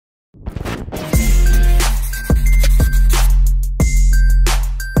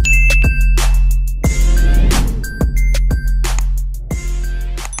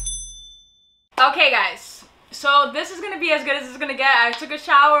good as it's gonna get. I took a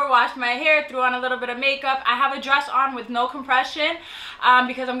shower, washed my hair, threw on a little bit of makeup. I have a dress on with no compression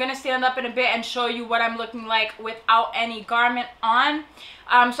because I'm gonna stand up in a bit and show you what I'm looking like without any garment on.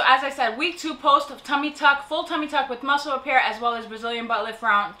 So as I said, week 2 post of tummy tuck, full tummy tuck with muscle repair, as well as Brazilian butt lift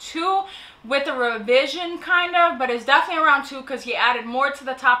round 2 with a revision kind of, but it's definitely around 2 because he added more to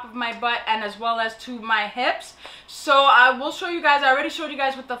the top of my butt and as well as to my hips. So I will show you guys. I already showed you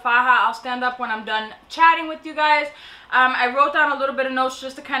guys with the faja. I'll stand up when I'm done chatting with you guys. I wrote down a little bit of notes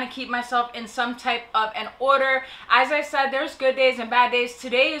just to kind of keep myself in some type of an order. As I said, there's good days and bad days.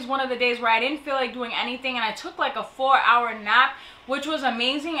 Today is one of the days where I didn't feel like doing anything, and I took like a 4-hour nap, which was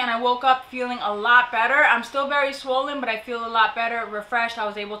amazing, and I woke up feeling a lot better. I'm still very swollen, but I feel a lot better, refreshed. I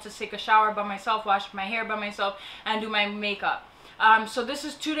was able to take a shower by myself, wash my hair by myself, and do my makeup. So this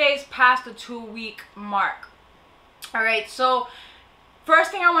is 2 days past the 2-week mark. All right, so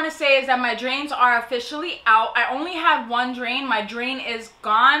first thing I want to say is that my drains are officially out. I only had one drain. My drain is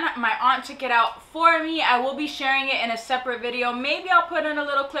gone. My aunt took it out for me. I will be sharing it in a separate video. Maybe I'll put in a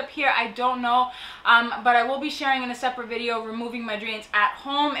little clip here. I don't know. But I will be sharing in a separate video removing my drains at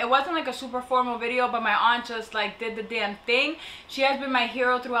home. It wasn't like a super formal video, but my aunt just like did the damn thing. She has been my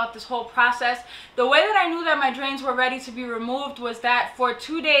hero throughout this whole process. The way that I knew that my drains were ready to be removed was that for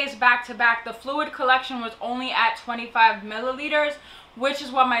 2 days back to back, the fluid collection was only at 25 milliliters. Which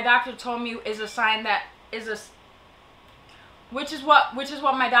is what my doctor told me is a sign that which is what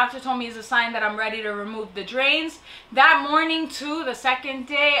my doctor told me is a sign that I'm ready to remove the drains. That morning too, the second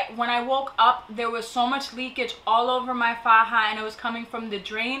day, when I woke up, there was so much leakage all over my faja, and it was coming from the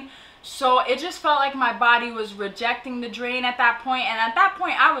drain. So it just felt like my body was rejecting the drain at that point. And at that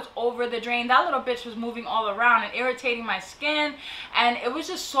point, I was over the drain. That little bitch was moving all around and irritating my skin. And it was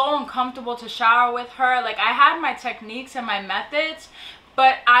just so uncomfortable to shower with her. Like, I had my techniques and my methods,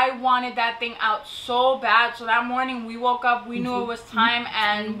 but I wanted that thing out so bad. So that morning we woke up, we knew it was time,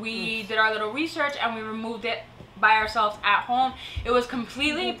 and we did our little research and we removed it by ourselves at home. It was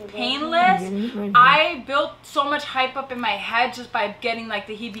completely painless. I built so much hype up in my head just by getting like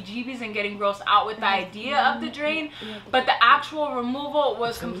the heebie-jeebies and getting grossed out with the idea of the drain, but the actual removal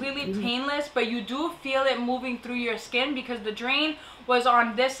was completely painless. But you do feel it moving through your skin because the drain was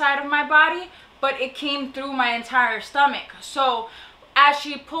on this side of my body, but it came through my entire stomach. So as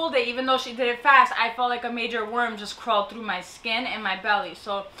she pulled it, even though she did it fast, I felt like a major worm just crawled through my skin and my belly.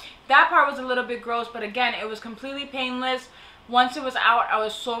 So that part was a little bit gross, but again, it was completely painless. Once it was out, I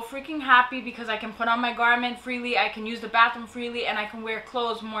was so freaking happy because I can put on my garment freely, I can use the bathroom freely, and I can wear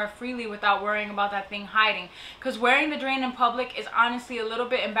clothes more freely without worrying about that thing hiding. Because wearing the drain in public is honestly a little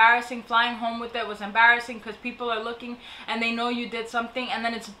bit embarrassing. Flying home with it was embarrassing because people are looking and they know you did something, and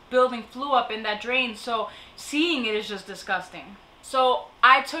then it's building flu up in that drain. So seeing it is just disgusting. So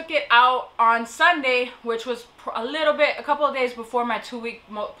I took it out on Sunday, which was a couple of days before my 2-week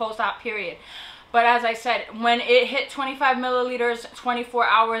post-op period. But as I said, when it hit 25 milliliters, 24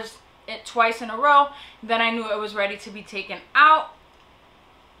 hours, twice in a row, then I knew it was ready to be taken out.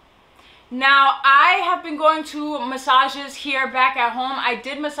 Now, I have been going to massages here back at home. I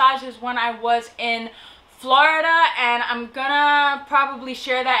did massages when I was in Florida, and I'm gonna probably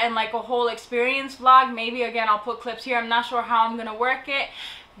share that in like a whole experience vlog. Maybe again I'll put clips here. I'm not sure how I'm gonna work it,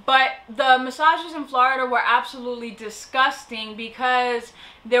 but the massages in Florida were absolutely disgusting because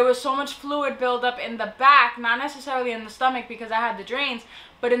there was so much fluid buildup in the back, not necessarily in the stomach because I had the drains,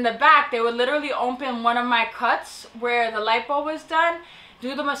 but in the back. They would literally open one of my cuts where the lipo was done,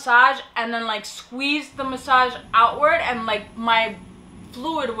 do the massage, and then like squeeze the massage outward, and like my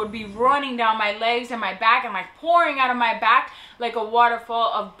fluid would be running down my legs and my back and like pouring out of my back like a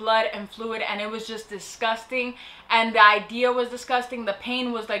waterfall of blood and fluid, and it was just disgusting. And the idea was disgusting. The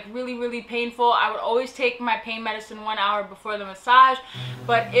pain was like really painful. I would always take my pain medicine 1 hour before the massage,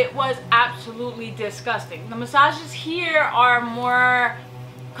 but it was absolutely disgusting. The massages here are more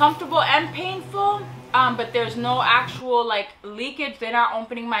comfortable and painful, but there's no actual like leakage. They're not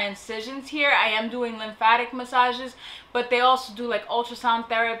opening my incisions here. I am doing lymphatic massages, but they also do like ultrasound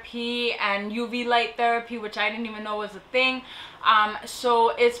therapy and UV light therapy, which I didn't even know was a thing. So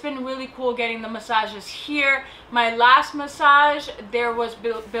it's been really cool getting the massages here. My last massage, there was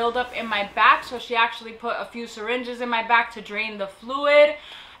buildup in my back, so she actually put a few syringes in my back to drain the fluid,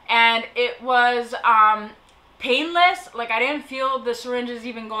 and it was painless. Like, I didn't feel the syringes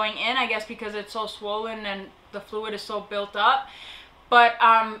even going in, I guess because it's so swollen and the fluid is so built up. But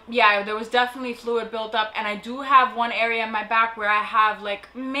yeah, there was definitely fluid built up, and I do have one area in my back where I have like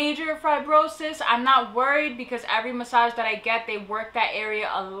major fibrosis. I'm not worried because every massage that I get, they work that area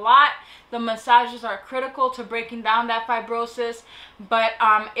a lot. The massages are critical to breaking down that fibrosis, but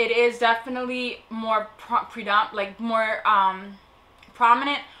it is definitely more prominent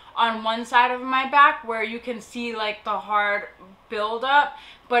on one side of my back where you can see like the hard buildup.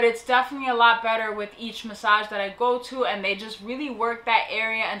 But it's definitely a lot better with each massage that I go to, and they just really work that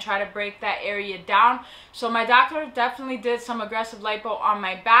area and try to break that area down. So my doctor definitely did some aggressive lipo on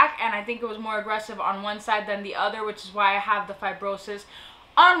my back, and I think it was more aggressive on one side than the other, which is why I have the fibrosis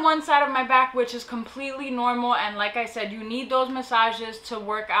on one side of my back, which is completely normal. And like I said, you need those massages to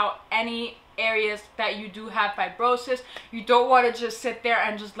work out any areas that you do have fibrosis. You don't want to just sit there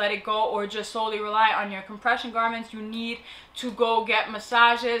and just let it go or just solely rely on your compression garments. You need to go get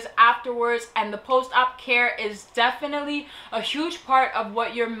massages afterwards, and the post-op care is definitely a huge part of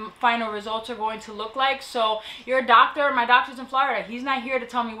what your final results are going to look like. So your doctor, my doctor's in Florida, he's not here to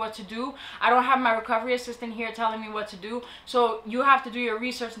tell me what to do. I don't have my recovery assistant here telling me what to do. So you have to do your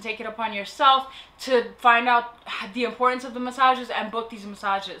research and take it upon yourself to find out the importance of the massages and book these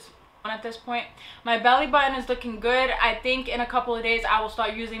massages. At this point, my belly button is looking good. I think in a couple of days I will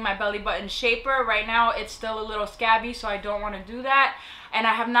start using my belly button shaper. Right now it's still a little scabby, so I don't want to do that. And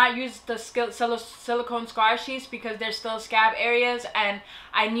I have not used the silicone scar sheets because there's still scab areas, and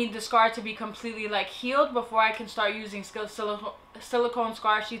I need the scar to be completely like healed before I can start using silicone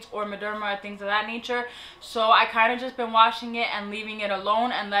scar sheets or Mederma or things of that nature. So I kind of just been washing it and leaving it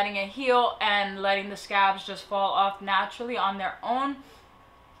alone and letting it heal and letting the scabs just fall off naturally on their own.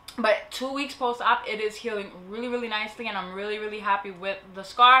 But 2 weeks post-op, it is healing really nicely, and I'm really happy with the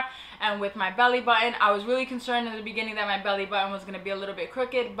scar and with my belly button. I was really concerned in the beginning that my belly button was going to be a little bit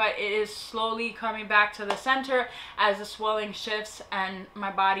crooked, but it is slowly coming back to the center as the swelling shifts, and my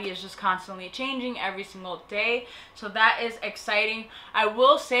body is just constantly changing every single day. So that is exciting. I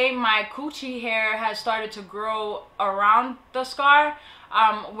will say my coochie hair has started to grow around the scar,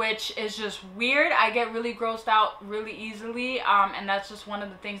 which is just weird. I get really grossed out really easily, and that's just one of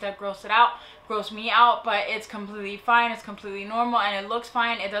the things that gross me out, but it's completely fine. It's completely normal, and it looks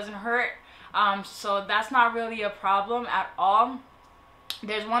fine. It doesn't hurt, so that's not really a problem at all.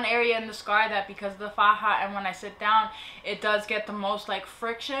 There's one area in the scar that, because of the faja and when I sit down, it does get the most like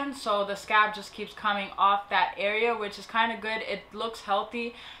friction, so the scab just keeps coming off that area, which is kind of good. It looks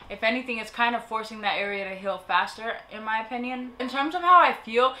healthy. If anything, it's kind of forcing that area to heal faster, in my opinion. In terms of how I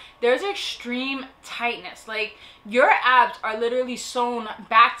feel, there's extreme tightness. Like, your abs are literally sewn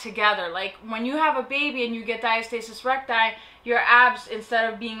back together. Like, when you have a baby and you get diastasis recti, your abs,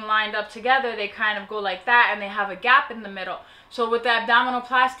 instead of being lined up together, they kind of go like that, and they have a gap in the middle. So with the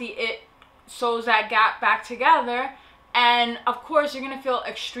abdominoplasty, it sews that gap back together, and of course you're gonna feel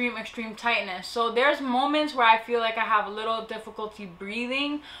extreme tightness. So there's moments where I feel like I have a little difficulty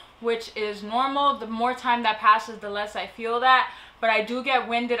breathing, which is normal. The more time that passes, the less I feel that, but I do get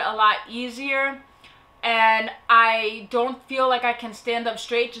winded a lot easier, and I don't feel like I can stand up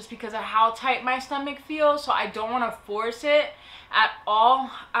straight just because of how tight my stomach feels. So I don't want to force it at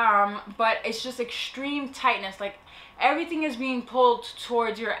all, but it's just extreme tightness. Like, everything is being pulled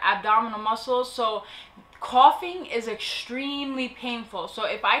towards your abdominal muscles, so coughing is extremely painful. So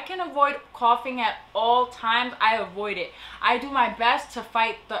if I can avoid coughing at all times, I avoid it. I do my best to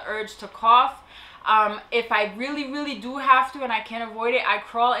fight the urge to cough. If I really do have to and I can't avoid it, I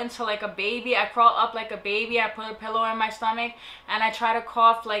crawl into like a baby. I crawl up like a baby. I put a pillow in my stomach and I try to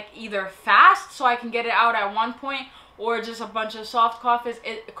cough like either fast so I can get it out at one point, or just a bunch of soft coughs.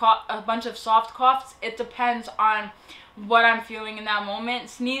 It depends on what I'm feeling in that moment.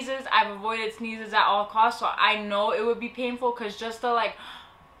 Sneezes, I've avoided sneezes at all costs, so I know it would be painful because just the like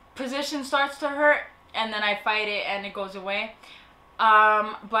position starts to hurt, and then I fight it and it goes away.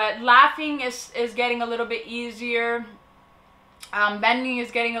 But laughing is getting a little bit easier. Bending is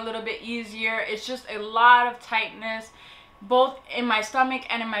getting a little bit easier. It's just a lot of tightness both in my stomach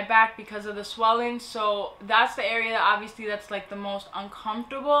and in my back because of the swelling. So that's the area that obviously that's like the most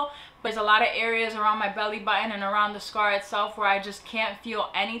uncomfortable. But there's a lot of areas around my belly button and around the scar itself where I just can't feel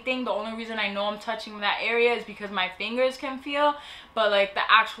anything. The only reason I know I'm touching that area is because my fingers can feel, but like the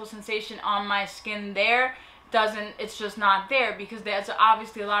actual sensation on my skin there doesn't, it's just not there, because there's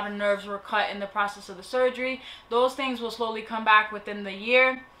obviously a lot of nerves were cut in the process of the surgery. Those things will slowly come back within the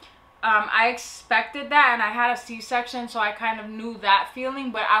year. I expected that, and I had a C-section, so I kind of knew that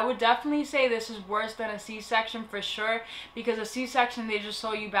feeling, but I would definitely say this is worse than a C-section for sure, because a C-section, they just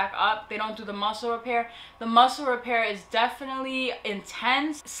sew you back up. They don't do the muscle repair. The muscle repair is definitely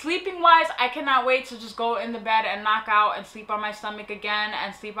intense. Sleeping wise, I cannot wait to just go in the bed and knock out and sleep on my stomach again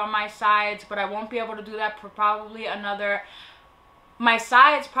and sleep on my sides, but I won't be able to do that for probably another, my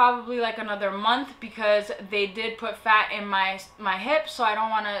sides probably like another month, because they did put fat in my hips, so I don't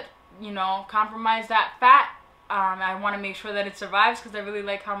want to, you know, compromise that fat. I want to make sure that it survives, because I really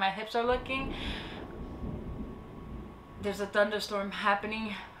like how my hips are looking. There's a thunderstorm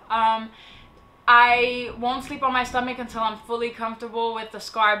happening. I won't sleep on my stomach until I'm fully comfortable with the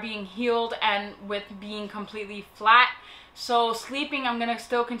scar being healed and with being completely flat. So sleeping, I'm gonna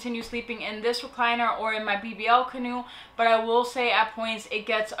still continue sleeping in this recliner or in my BBL canoe, but I will say at points it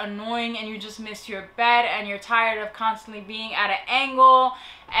gets annoying and you just miss your bed and you're tired of constantly being at an angle,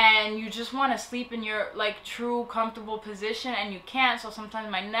 and you just want to sleep in your like true comfortable position and you can't. So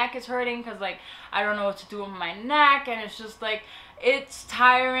sometimes my neck is hurting because like I don't know what to do with my neck, and it's just like, it's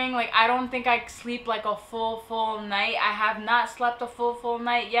tiring. Like I don't think I sleep like a full night. I have not slept a full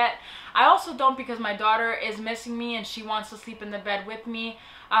night yet. I also don't, because my daughter is missing me and she wants to sleep in the bed with me.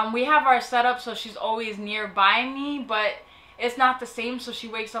 We have our setup so she's always nearby me, but it's not the same. So she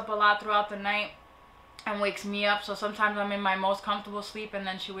wakes up a lot throughout the night and wakes me up. So sometimes I'm in my most comfortable sleep and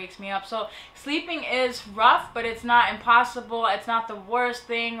then she wakes me up. So sleeping is rough, but it's not impossible. It's not the worst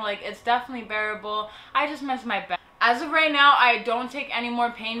thing. Like it's definitely bearable. I just miss my bed. As of right now, I don't take any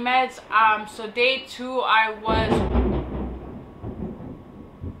more pain meds. So day 2, I was...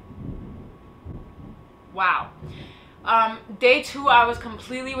 Wow. Day 2, I was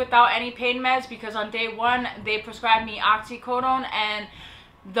completely without any pain meds, because on day 1, they prescribed me oxycodone, and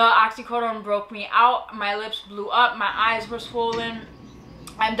the oxycodone broke me out. My lips blew up. My eyes were swollen.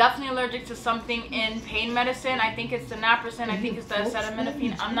 I'm definitely allergic to something in pain medicine. I think it's the naproxen. I think it's the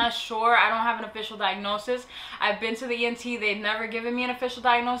acetaminophen. I'm not sure. I don't have an official diagnosis. I've been to the ENT. They've never given me an official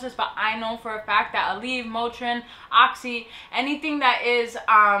diagnosis, but I know for a fact that Aleve, Motrin, Oxy, anything that is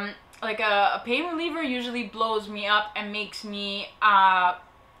like a pain reliever usually blows me up and makes me have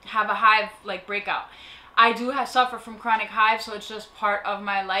a hive like breakout. I do suffer from chronic hives, so it's just part of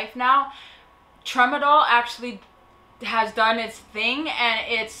my life now. Tramadol actually has done its thing, and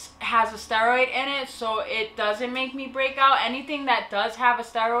it has a steroid in it, so it doesn't make me break out. Anything that does have a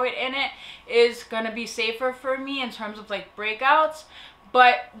steroid in it is gonna be safer for me in terms of like breakouts.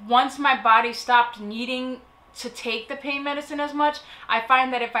 But once my body stopped needing to take the pain medicine as much, I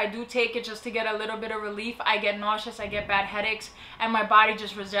find that if I do take it just to get a little bit of relief, I get nauseous, I get bad headaches, and my body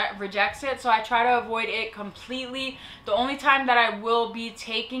just rejects it. So I try to avoid it completely. The only time that I will be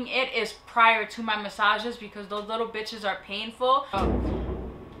taking it is prior to my massages, because those little bitches are painful.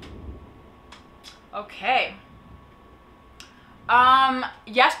 Okay.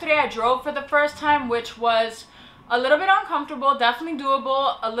 Yesterday I drove for the first time, which was a little bit uncomfortable, definitely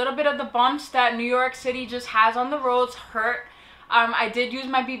doable. A little bit of the bumps that New York City just has on the roads hurt. I did use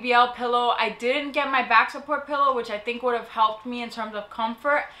my BBL pillow. I didn't get my back support pillow, which I think would have helped me in terms of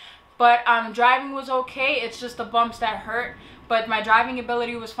comfort. But driving was okay. It's just the bumps that hurt. But my driving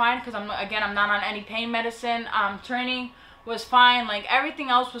ability was fine, because I'm not on any pain medicine. Turning was fine. Like everything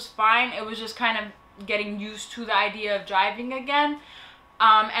else was fine. It was just kind of getting used to the idea of driving again.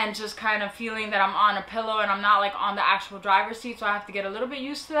 And just kind of feeling that I'm on a pillow and I'm not like on the actual driver's seat, so I have to get a little bit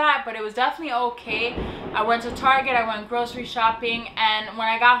used to that. But it was definitely okay. I went to Target, I went grocery shopping, and when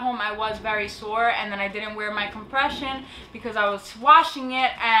I got home I was very sore, and then I didn't wear my compression because I was washing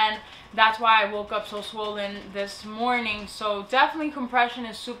it, and that's why I woke up so swollen this morning. So definitely compression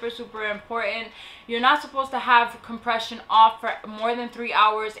is super important. You're not supposed to have compression off for more than 3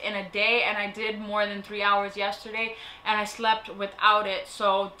 hours in a day, and I did more than 3 hours yesterday and I slept without it.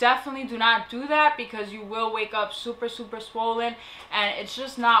 So definitely do not do that, because you will wake up super swollen and it's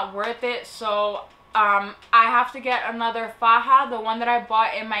just not worth it. So I have to get another faja. The one that I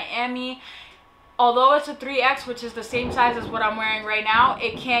bought in Miami, although it's a 3X, which is the same size as what I'm wearing right now,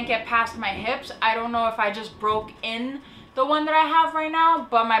 it can't get past my hips. I don't know if I just broke in the one that I have right now,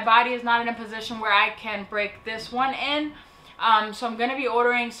 but my body is not in a position where I can break this one in. So I'm going to be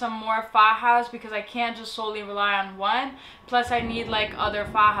ordering some more fajas, because I can't just solely rely on one. Plus I need like other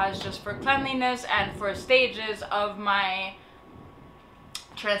fajas just for cleanliness and for stages of my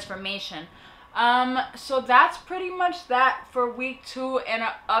transformation. So that's pretty much that for week 2 in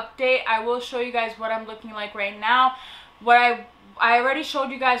an update. I will show you guys what I'm looking like right now. What I I already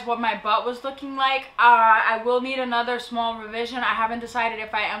showed you guys what my butt was looking like. I will need another small revision. I haven't decided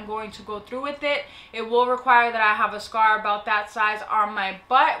if I am going to go through with it. It will require that I have a scar about that size on my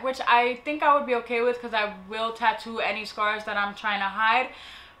butt, which I think I would be okay with because I will tattoo any scars that I'm trying to hide.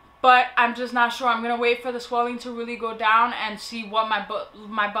 But I'm just not sure. I'm going to wait for the swelling to really go down and see what my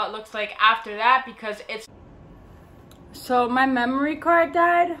butt looks like after that, because it's... So my memory card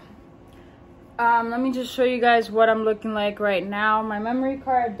died. Let me just show you guys what I'm looking like right now. My memory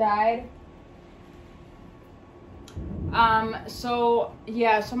card died. So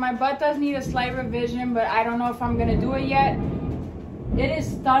yeah, so my butt does need a slight revision, but I don't know if I'm gonna do it yet. It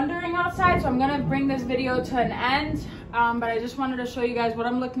is thundering outside, so I'm gonna bring this video to an end. But I just wanted to show you guys what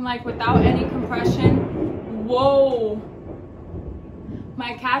I'm looking like without any compression. Whoa,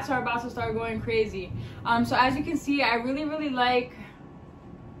 my cats are about to start going crazy. So as you can see, I really like...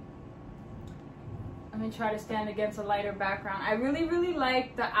 Let me try to stand against a lighter background. I really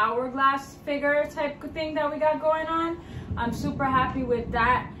like the hourglass figure type thing that we got going on. I'm super happy with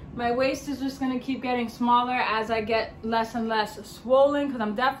that. My waist is just going to keep getting smaller as I get less and less swollen, because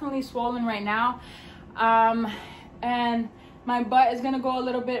I'm definitely swollen right now. And my butt is going to go a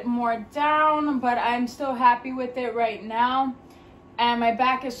little bit more down, but I'm still happy with it right now. And my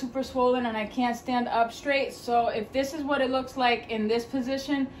back is super swollen and I can't stand up straight. So if this is what it looks like in this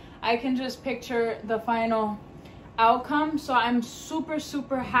position, I can just picture the final outcome. So I'm super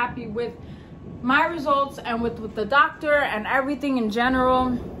happy with my results and with the doctor and everything in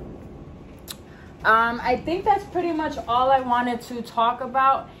general. I think that's pretty much all I wanted to talk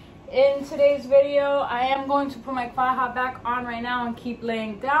about in today's video. I am going to put my faja back on right now and keep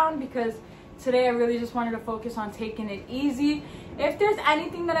laying down, because today I really just wanted to focus on taking it easy. If there's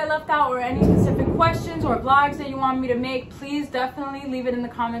anything that I left out or any specific questions or vlogs that you want me to make, please definitely leave it in the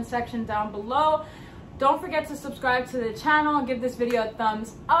comment section down below. Don't forget to subscribe to the channel, give this video a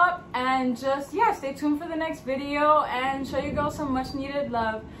thumbs up, and just, yeah, stay tuned for the next video and show your girl some much needed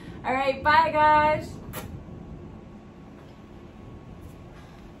love. All right, bye guys.